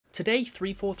Today,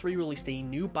 343 released a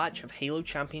new batch of Halo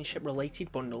Championship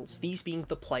related bundles, these being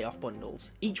the playoff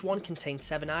bundles. Each one contains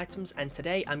 7 items, and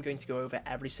today I'm going to go over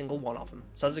every single one of them.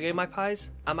 So how's it going, Magpies?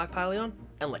 I'm Magpie,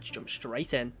 and let's jump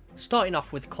straight in. Starting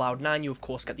off with Cloud9, you of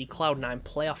course get the Cloud9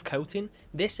 playoff coating.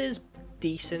 This is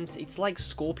decent. It's like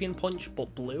Scorpion Punch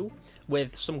but blue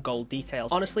with some gold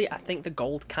details. Honestly, I think the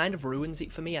gold kind of ruins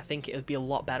it for me. I think it would be a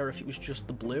lot better if it was just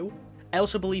the blue. I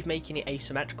also believe making it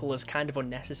asymmetrical is kind of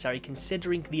unnecessary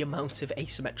considering the amount of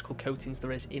asymmetrical coatings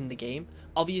there is in the game.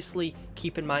 Obviously,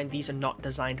 keep in mind these are not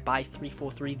designed by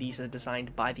 343, these are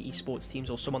designed by the esports teams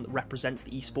or someone that represents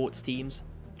the esports teams.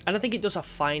 And I think it does a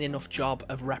fine enough job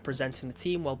of representing the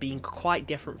team while being quite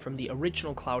different from the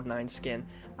original Cloud9 skin.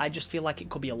 I just feel like it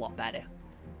could be a lot better.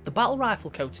 The battle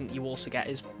rifle coating that you also get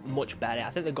is much better. I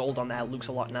think the gold on there looks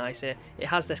a lot nicer. It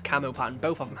has this camo pattern,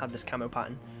 both of them have this camo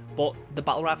pattern, but the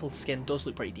battle rifle skin does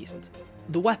look pretty decent.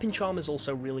 The weapon charm is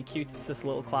also really cute. It's this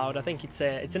little cloud. I think it's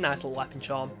a nice little weapon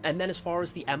charm. And then as far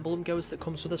as the emblem goes that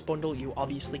comes with this bundle, you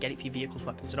obviously get it for your vehicles,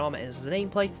 weapons and armor. It is a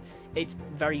nameplate. It's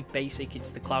very basic.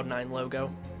 It's the Cloud9 logo.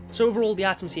 So overall, the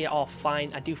items here are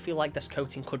fine. I do feel like this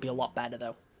coating could be a lot better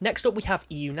though. Next up we have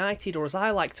United, or as I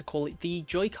like to call it, the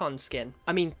Joy-Con skin.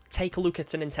 I mean, take a look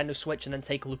at a Nintendo Switch and then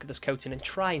take a look at this coating and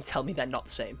try and tell me they're not the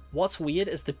same. What's weird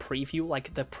is the preview,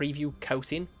 like the preview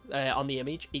coating on the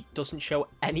image, it doesn't show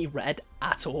any red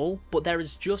at all, but there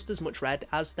is just as much red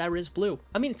as there is blue.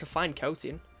 I mean, it's a fine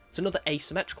coating. It's another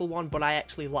asymmetrical one, but I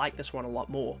actually like this one a lot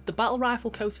more. The battle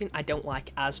rifle coating I don't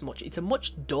like as much. It's a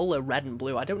much duller red and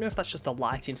blue. I don't know if that's just the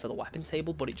lighting for the weapon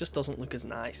table, but it just doesn't look as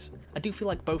nice. I do feel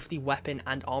like both the weapon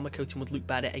and armor coating would look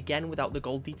better, again without the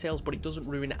gold details, but it doesn't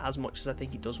ruin it as much as I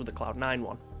think it does with the Cloud9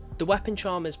 one. The weapon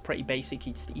charm is pretty basic.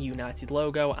 It's the United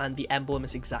logo, and the emblem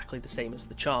is exactly the same as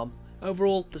the charm.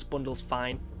 Overall, this bundle's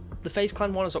fine. The FaZe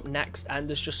Clan one is up next, and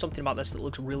there's just something about this that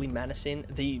looks really menacing.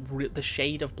 The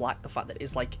shade of black, the fact that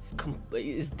it's like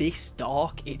is this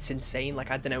dark, it's insane. Like,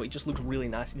 I don't know, it just looks really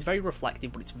nice. It's very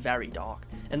reflective, but it's very dark,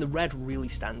 and the red really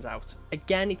stands out.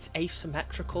 Again, it's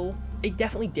asymmetrical. It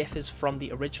definitely differs from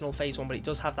the original FaZe one, but it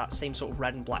does have that same sort of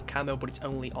red and black camo, but it's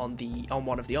only on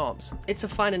one of the arms. It's a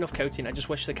fine enough coating. I just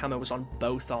wish the camo was on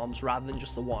both arms rather than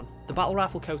just the one. The battle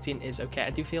rifle coating is okay. I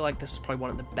do feel like this is probably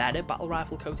one of the better battle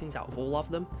rifle coatings out of all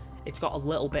of them. It's got a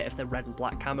little bit of the red and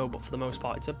black camo, but for the most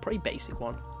part, it's a pretty basic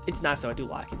one. It's nice though, I do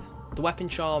like it. The weapon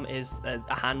charm is a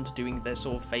hand doing the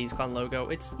sort of FaZe Clan logo.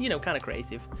 It's, you know, kind of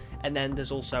creative. And then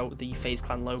there's also the FaZe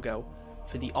Clan logo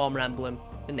for the armor emblem,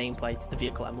 the nameplate, the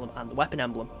vehicle emblem, and the weapon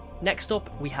emblem. Next up,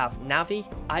 we have Navi.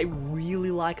 I really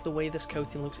like the way this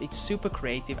coating looks. It's super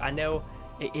creative. I know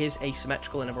it is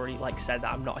asymmetrical, and I've already said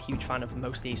that I'm not a huge fan of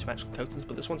most of the asymmetrical coatings,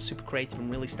 but this one's super creative and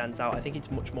really stands out. I think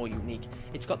it's much more unique.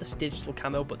 It's got this digital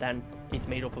camo, but then it's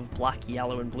made up of black,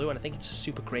 yellow, and blue, and I think it's a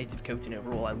super creative coating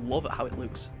overall. I love it how it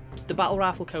looks. The battle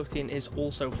rifle coating is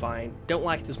also fine. Don't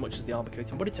like it as much as the armor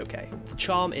coating, but it's okay. The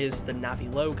charm is the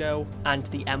Navi logo, and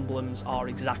the emblems are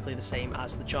exactly the same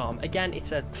as the charm. Again,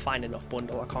 it's a fine enough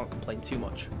bundle, I can't complain too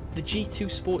much. The G2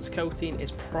 sports coating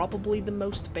is probably the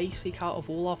most basic out of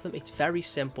all of them. It's very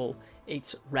simple.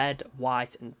 It's red,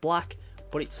 white, and black,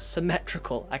 but it's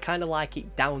symmetrical. I kind of like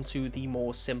it down to the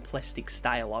more simplistic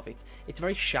style of it. It's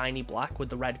very shiny black, with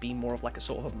the red being more of like a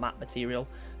sort of a matte material.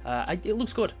 It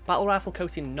looks good. Battle rifle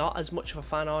coating, not as much of a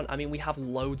fan on. I mean, we have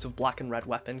loads of black and red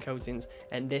weapon coatings,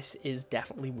 and this is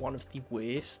definitely one of the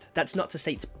worst. That's not to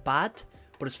say it's bad,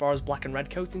 but as far as black and red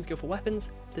coatings go for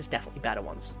weapons, there's definitely better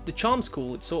ones. The charm's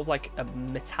cool. It's sort of like a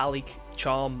metallic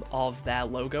charm of their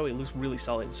logo. It looks really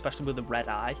solid, especially with the red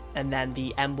eye. And then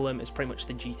the emblem is pretty much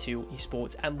the G2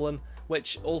 esports emblem,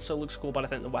 which also looks cool, but I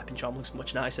think the weapon charm looks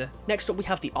much nicer. Next up, we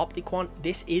have the optic one.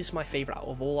 This is my favorite out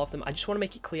of all of them. I just want to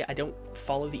make it clear, I don't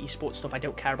follow the esports stuff. I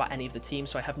don't care about any of the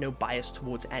teams, so I have no bias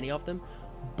towards any of them.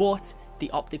 But the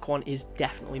optic one is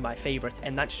definitely my favorite,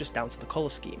 and that's just down to the color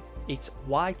scheme. It's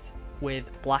white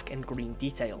with black and green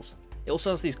details. It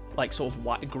also has these like sort of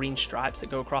white green stripes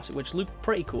that go across it, which look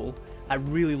pretty cool. I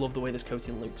really love the way this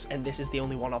coating looks, and this is the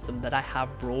only one of them that I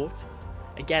have brought.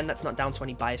 Again, that's not down to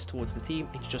any bias towards the team,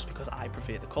 it's just because I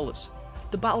prefer the colours.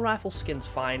 The battle rifle skin's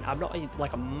fine. I'm not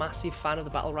a massive fan of the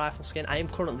battle rifle skin. I am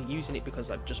currently using it because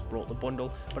I've just brought the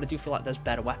bundle, but I do feel like there's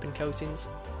better weapon coatings.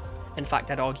 In fact,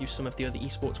 I'd argue some of the other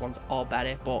esports ones are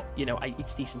better, but you know,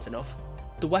 it's decent enough.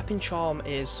 The weapon charm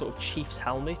is sort of Chief's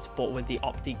helmet, but with the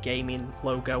Optic Gaming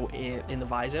logo in the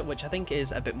visor, which I think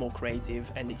is a bit more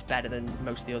creative, and it's better than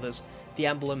most of the others. The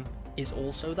emblem is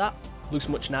also that. Looks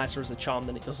much nicer as a charm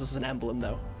than it does as an emblem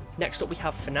though. Next up we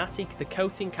have Fnatic. The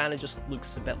coating kind of just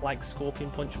looks a bit like Scorpion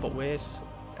Punch, but worse.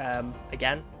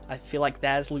 Again, I feel like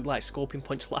theirs looked like Scorpion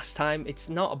Punch last time. It's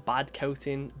not a bad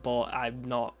coating, but I'm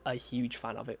not a huge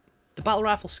fan of it. The Battle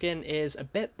Rifle skin is a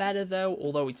bit better though,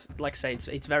 although it's, like I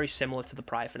say, it's very similar to the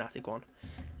prior Fnatic one.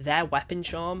 Their weapon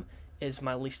charm is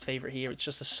my least favourite here. It's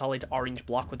just a solid orange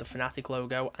block with the Fnatic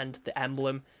logo, and the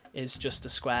emblem is just a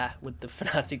square with the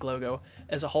Fnatic logo.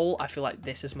 As a whole, I feel like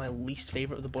this is my least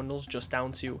favourite of the bundles, just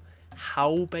down to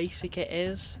how basic it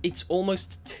is. It's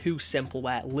almost too simple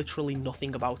where literally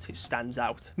nothing about it stands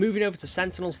out. Moving over to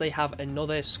Sentinels, they have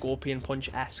another Scorpion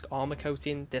Punch-esque armor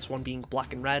coating, this one being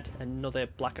black and red, another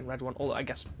black and red one, although I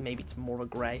guess maybe it's more of a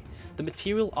grey. The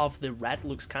material of the red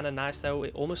looks kind of nice though.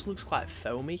 It almost looks quite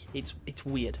foamy. It's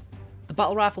weird. The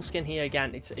Battle Rifle skin here,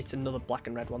 again, it's another black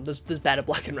and red one. There's better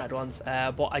black and red ones,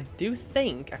 but I do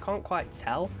think, I can't quite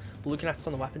tell, but looking at it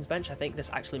on the weapons bench, I think this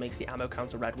actually makes the ammo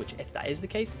counter red, which if that is the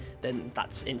case, then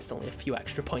that's instantly a few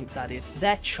extra points added.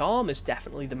 Their charm is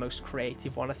definitely the most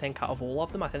creative one, I think, out of all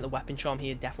of them. I think the weapon charm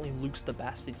here definitely looks the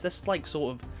best. It's this, like,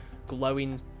 sort of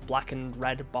glowing black and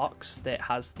red box that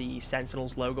has the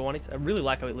Sentinels logo on it. I really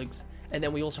like how it looks. And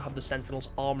then we also have the Sentinels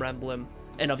armor emblem,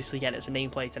 and obviously again it's a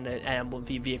nameplate and an emblem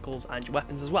for your vehicles and your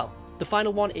weapons as well. The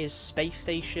final one is Space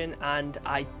Station, and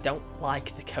I don't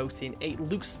like the coating. It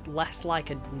looks less like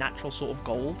a natural sort of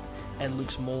gold and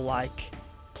looks more like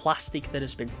plastic that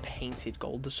has been painted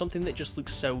gold. There's something that just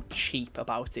looks so cheap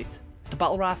about it. The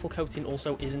Battle Rifle coating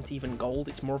also isn't even gold,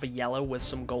 it's more of a yellow with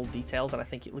some gold details, and I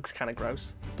think it looks kind of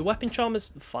gross. The weapon charm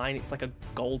is fine, it's like a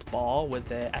gold bar with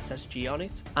the SSG on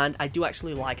it, and I do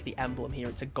actually like the emblem here.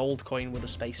 It's a gold coin with a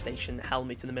space station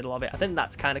helmet in the middle of it. I think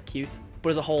that's kind of cute, but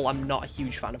as a whole, I'm not a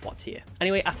huge fan of what's here.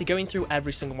 Anyway, after going through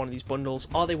every single one of these bundles,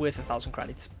 are they worth 1,000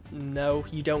 credits? No,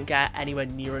 you don't get anywhere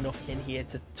near enough in here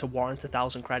to warrant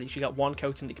 1,000 credits. You get one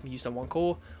coating that can be used on one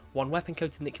core, one weapon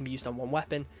coating that can be used on one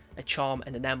weapon, a charm,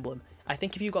 and an emblem. I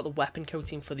think if you got the weapon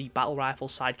coating for the Battle Rifle,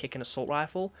 Sidekick, and Assault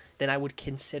Rifle, then I would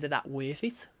consider that worth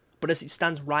it. But as it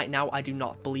stands right now, I do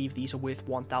not believe these are worth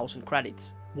 1,000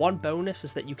 credits. One bonus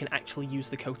is that you can actually use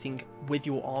the coating with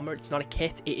your armor. It's not a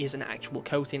kit, it is an actual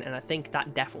coating, and I think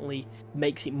that definitely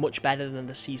makes it much better than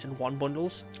the Season 1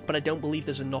 bundles, but I don't believe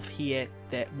there's enough here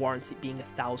that warrants it being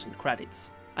 1,000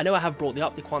 credits. I know I have brought the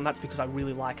Optic one, that's because I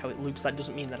really like how it looks. That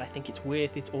doesn't mean that I think it's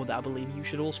worth it or that I believe you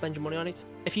should all spend your money on it.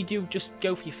 If you do, just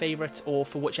go for your favourite or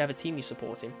for whichever team you're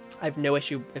supporting. I have no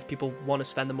issue if people want to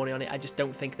spend the money on it, I just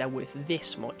don't think they're worth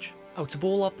this much. Out of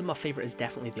all of them, my favourite is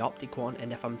definitely the Optic one,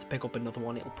 and if I'm to pick up another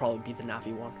one, it'll probably be the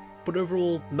Navi one. But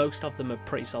overall, most of them are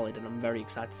pretty solid, and I'm very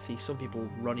excited to see some people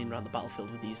running around the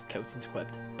battlefield with these coatings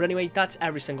equipped. But anyway, that's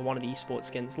every single one of the esports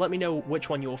skins. Let me know which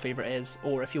one your favourite is,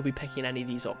 or if you'll be picking any of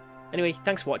these up. Anyway,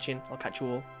 thanks for watching, I'll catch you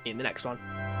all in the next one.